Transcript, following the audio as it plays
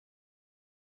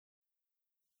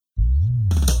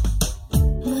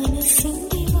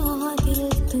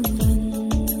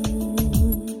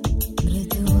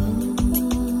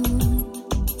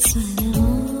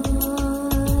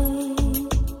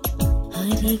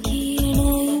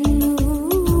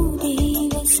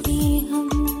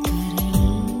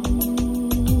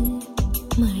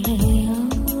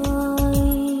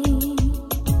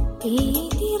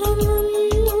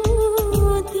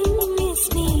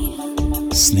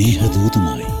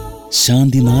സ്നേഹദൂതുമായി,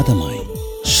 ശാന്തിനാദമായി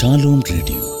Shalom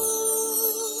radio.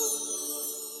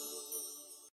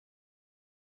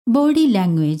 Body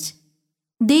language.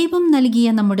 ദൈവം നൽകിയ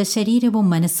നമ്മുടെ ശരീരവും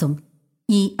മനസ്സും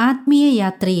ഈ ആത്മീയ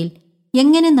യാത്രയിൽ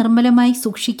എങ്ങനെ നിർമ്മലമായി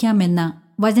സൂക്ഷിക്കാമെന്ന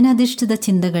വചനാധിഷ്ഠിത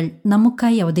ചിന്തകൾ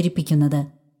നമുക്കായി അവതരിപ്പിക്കുന്നത്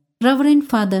റവറൻഡ്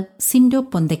ഫാദർ സിൻഡോ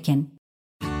പൊന്തയ്ക്കൻ.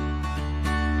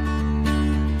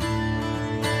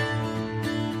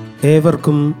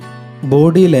 ഏവർക്കും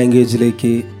ബോഡി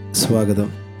ലാംഗ്വേജിലേക്ക് സ്വാഗതം.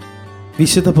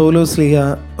 വിശുദ്ധ പൗലോസ് ശ്ലീഹ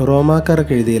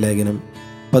റോമാക്കാർക്ക് എഴുതിയ ലേഖനം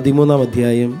 13-ാം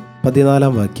അധ്യായം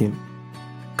 14-ാം വാക്യം: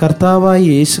 കർത്താവായ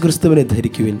യേശുക്രിസ്തുവിനെ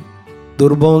ധരിക്കുവിൻ,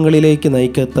 ദുർഭോഗങ്ങളിലേക്ക്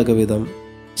നയിക്കത്തക്ക വിധം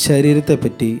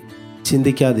ശരീരത്തെപ്പറ്റി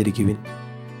ചിന്തിക്കാതിരിക്കുവിൻ.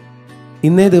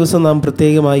 ഇന്നേ ദിവസം നാം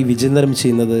പ്രത്യേകമായി വിചിന്തനം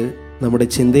ചെയ്യുന്നത് നമ്മുടെ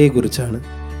ചിന്തയെക്കുറിച്ചാണ്.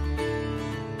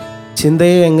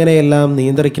 ചിന്തയെ എങ്ങനെയെല്ലാം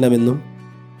നിയന്ത്രിക്കണമെന്നും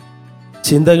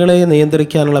ചിന്തകളെ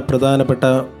നിയന്ത്രിക്കാനുള്ള പ്രധാനപ്പെട്ട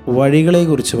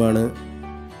വഴികളെക്കുറിച്ചുമാണ്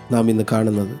നാം ഇന്ന്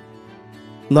കാണുന്നത്.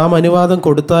 നാം അനുവാദം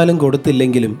കൊടുത്താലും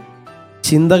കൊടുത്തില്ലെങ്കിലും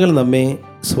ചിന്തകൾ നമ്മെ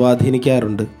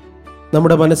സ്വാധീനിക്കാറുണ്ട്,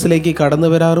 നമ്മുടെ മനസ്സിലേക്ക് കടന്നു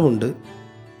വരാറുമുണ്ട്.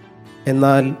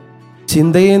 എന്നാൽ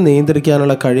ചിന്തയെ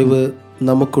നിയന്ത്രിക്കാനുള്ള കഴിവ്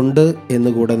നമുക്കുണ്ട്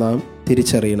എന്നുകൂടെ നാം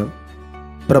തിരിച്ചറിയണം.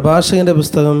 പ്രഭാഷകൻ്റെ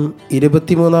പുസ്തകം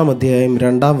 23-ാം അധ്യായം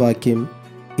 2-ാം വാക്യം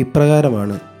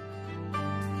ഇപ്രകാരമാണ്: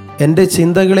 എൻ്റെ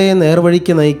ചിന്തകളെ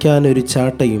നേർവഴിക്ക് നയിക്കാൻ ഒരു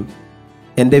ചാട്ടയും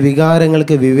എൻ്റെ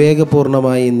വികാരങ്ങൾക്ക്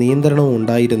വിവേകപൂർണമായി നിയന്ത്രണവും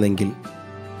ഉണ്ടായിരുന്നെങ്കിൽ.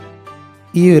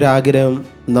 ഈ ഒരു ആഗ്രഹം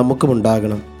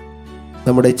നമുക്കുമുണ്ടാകണം.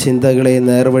 നമ്മുടെ ചിന്തകളെ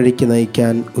നേർവഴിക്ക്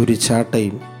നയിക്കാൻ ഒരു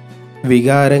ചാട്ടയും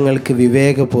വികാരങ്ങൾക്ക്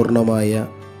വിവേകപൂർണമായ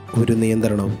ഒരു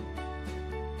നിയന്ത്രണവും.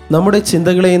 നമ്മുടെ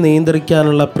ചിന്തകളെ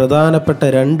നിയന്ത്രിക്കാനുള്ള പ്രധാനപ്പെട്ട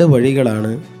 2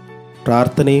 വഴികളാണ്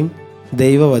പ്രാർത്ഥനയും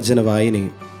ദൈവവചന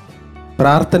വായനയും.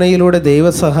 പ്രാർത്ഥനയിലൂടെ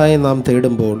ദൈവസഹായം നാം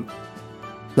തേടുമ്പോൾ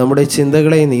നമ്മുടെ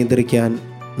ചിന്തകളെ നിയന്ത്രിക്കാൻ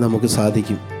നമുക്ക്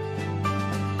സാധിക്കും.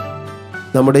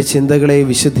 നമ്മുടെ ചിന്തകളെ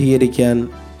വിശുദ്ധീകരിക്കാൻ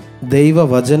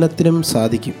ദൈവവചനത്തിനും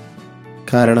സാധിക്കും.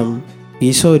 കാരണം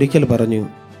ഈശോ ഒരിക്കൽ പറഞ്ഞു,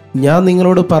 ഞാൻ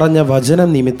നിങ്ങളോട് പറഞ്ഞ വചനം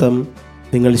നിമിത്തം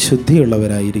നിങ്ങൾ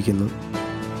ശുദ്ധിയുള്ളവരായിരിക്കുന്നു.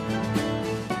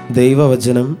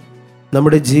 ദൈവവചനം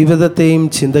നമ്മുടെ ജീവിതത്തെയും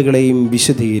ചിന്തകളെയും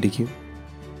വിശുദ്ധീകരിക്കും.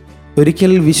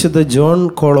 ഒരിക്കൽ വിശുദ്ധ ജോൺ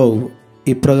കോളോവ്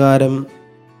ഇപ്രകാരം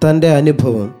തൻ്റെ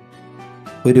അനുഭവം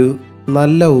ഒരു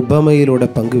നല്ല ഉപമയിലൂടെ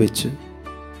പങ്കുവച്ചു: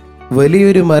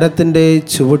 വലിയൊരു മരത്തിൻ്റെ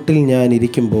ചുവട്ടിൽ ഞാൻ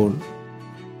ഇരിക്കുമ്പോൾ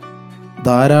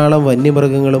ധാരാളം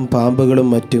വന്യമൃഗങ്ങളും പാമ്പുകളും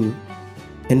മറ്റും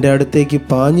എൻ്റെ അടുത്തേക്ക്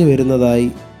പാഞ്ഞു വരുന്നതായി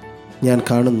ഞാൻ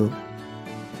കാണുന്നു.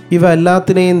 ഇവ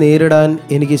എല്ലാത്തിനെയും നേരിടാൻ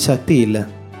എനിക്ക് ശക്തിയില്ല.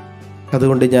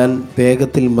 അതുകൊണ്ട് ഞാൻ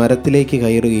വേഗത്തിൽ മരത്തിലേക്ക്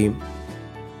കയറുകയും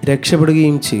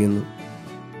രക്ഷപ്പെടുകയും ചെയ്യുന്നു.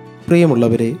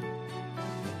 പ്രിയമുള്ളവരെ,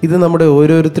 ഇത് നമ്മുടെ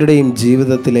ഓരോരുത്തരുടെയും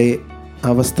ജീവിതത്തിലെ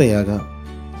അവസ്ഥയാകാം.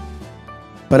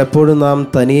 പലപ്പോഴും നാം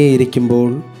തനിയെ ഇരിക്കുമ്പോൾ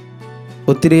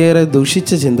ഒത്തിരിയേറെ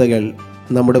ദുഷിച്ച ചിന്തകൾ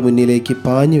നമ്മുടെ മുന്നിലേക്ക്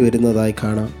പാഞ്ഞു വരുന്നതായി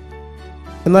കാണാം.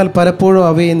 എന്നാൽ പലപ്പോഴും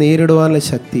അവയെ നേരിടുവാനുള്ള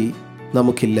ശക്തി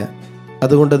നമുക്കില്ല.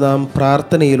 അതുകൊണ്ട് നാം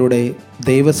പ്രാർത്ഥനയിലൂടെ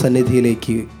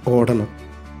ദൈവസന്നിധിയിലേക്ക് ഓടണം.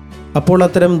 അപ്പോൾ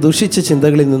അത്തരം ദുഷിച്ച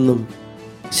ചിന്തകളിൽ നിന്നും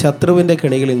ശത്രുവിൻ്റെ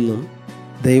കെണികളിൽ നിന്നും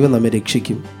ദൈവം നമ്മെ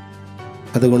രക്ഷിക്കും.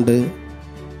 അതുകൊണ്ട്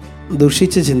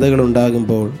ദുഷിച്ച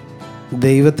ചിന്തകളുണ്ടാകുമ്പോൾ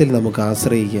ദൈവത്തിൽ നമുക്ക്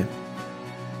ആശ്രയിക്കാം.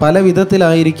 പല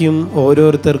വിധത്തിലായിരിക്കും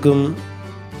ഓരോരുത്തർക്കും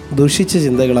ദുഷിച്ച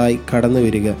ചിന്തകളായി കടന്നു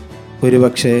വരിക.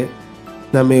 ഒരുപക്ഷെ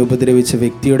നമ്മെ ഉപദ്രവിച്ച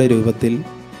വ്യക്തിയുടെ രൂപത്തിൽ,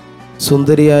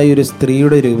 സുന്ദരിയായൊരു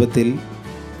സ്ത്രീയുടെ രൂപത്തിൽ,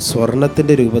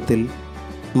 സ്വർണത്തിൻ്റെ രൂപത്തിൽ,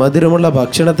 മധുരമുള്ള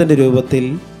ഭക്ഷണത്തിൻ്റെ രൂപത്തിൽ,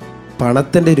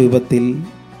 പണത്തിൻ്റെ രൂപത്തിൽ,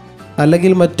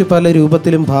 അല്ലെങ്കിൽ മറ്റു പല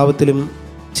രൂപത്തിലും ഭാവത്തിലും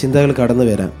ചിന്തകൾ കടന്നു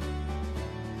വരാം.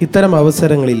 ഇത്തരം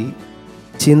അവസരങ്ങളിൽ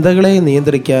ചിന്തകളെ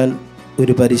നിയന്ത്രിക്കാൻ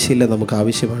ഒരു പരിശീലനം നമുക്ക്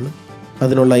ആവശ്യമാണ്.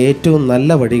 അതിനുള്ള ഏറ്റവും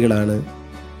നല്ല വഴികളാണ്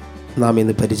നാം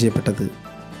ഇന്ന് പരിചയപ്പെട്ടത്: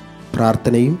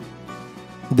 പ്രാർത്ഥനയും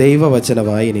ദൈവവചന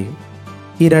വായനയും.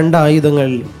 ഈ 2 ആയുധങ്ങൾ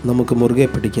നമുക്ക് മുറുകെ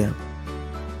പിടിക്കാം.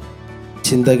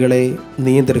 ചിന്തകളെ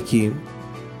നിയന്ത്രിക്കുകയും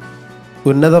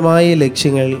ഉന്നതമായ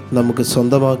ലക്ഷ്യങ്ങൾ നമുക്ക്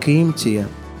സ്വന്തമാക്കുകയും ചെയ്യാം.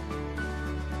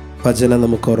 വചനം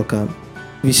നമുക്ക് ഓർക്കാം.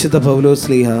 വിശുദ്ധ പൗലോസ്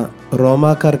ശ്ലീഹ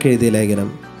റോമാക്കാർക്ക് എഴുതിയ ലേഖനം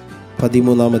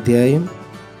 13-ാം അധ്യായം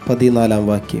 14-ാം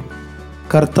വാക്യം: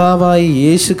 കർത്താവായ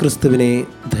യേശു ക്രിസ്തുവിനെ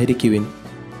ധരിക്കുവിൻ,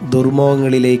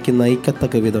 ദുർമോഹങ്ങളിലേക്ക്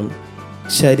നയിക്കത്തക്ക വിധം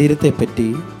ശരീരത്തെപ്പറ്റി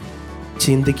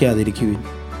ചിന്തിക്കാതിരിക്കുവിൻ.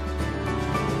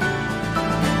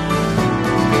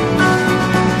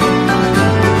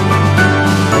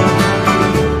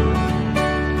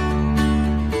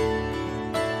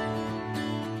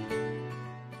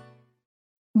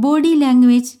 ബോഡി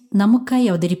ലാംഗ്വേജ് നമുക്കായി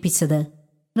അവതരിപ്പിച്ചത്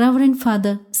റവറൻഡ്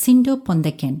ഫാദർ സിൻഡോ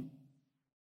പൊന്തയ്ക്കൻ.